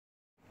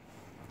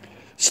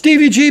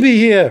Stevie GB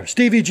here,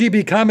 Stevie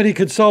GB Comedy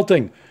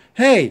Consulting.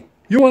 Hey,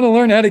 you want to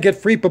learn how to get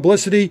free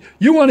publicity?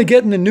 You want to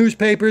get in the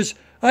newspapers?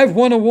 I've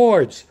won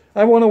awards.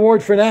 I won an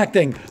award for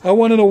acting. I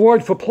won an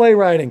award for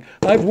playwriting.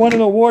 I've won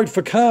an award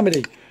for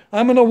comedy.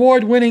 I'm an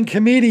award-winning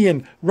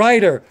comedian,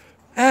 writer,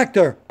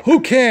 actor. Who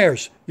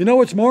cares? You know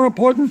what's more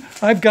important?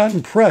 I've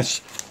gotten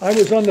press. I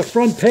was on the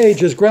front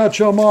page as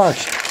Groucho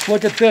Marx.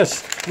 Look at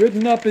this,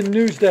 written up in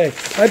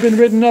Newsday. I've been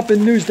written up in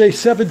Newsday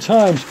 7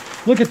 times.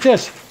 Look at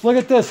this, look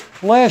at this.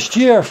 Last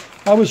year,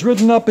 I was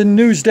written up in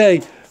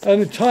Newsday, an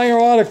entire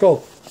article,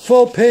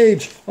 full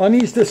page on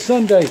Easter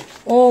Sunday.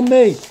 All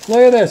me. Look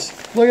at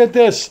this, look at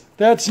this.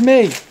 That's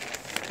me.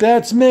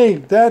 That's me.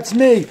 That's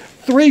me.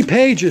 3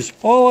 pages,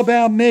 all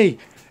about me.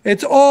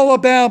 It's all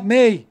about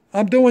me.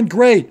 I'm doing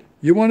great.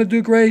 You want to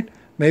do great?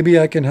 Maybe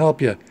I can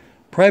help you.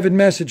 Private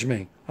message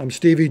me. I'm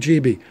Stevie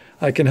GB.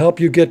 I can help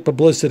you get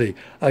publicity.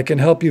 I can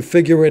help you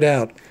figure it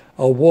out.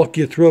 I'll walk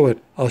you through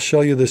it. I'll show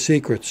you the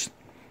secrets.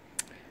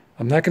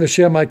 I'm not going to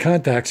share my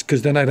contacts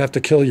because then I'd have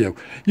to kill you.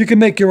 You can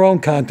make your own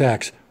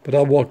contacts, but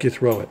I'll walk you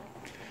through it.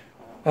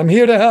 I'm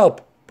here to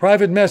help.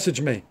 Private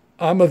message me.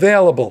 I'm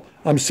available.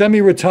 I'm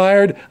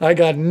semi-retired. I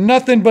got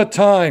nothing but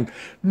time.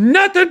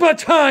 Nothing but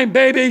time,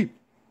 baby!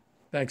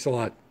 Thanks a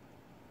lot.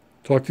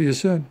 Talk to you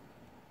soon.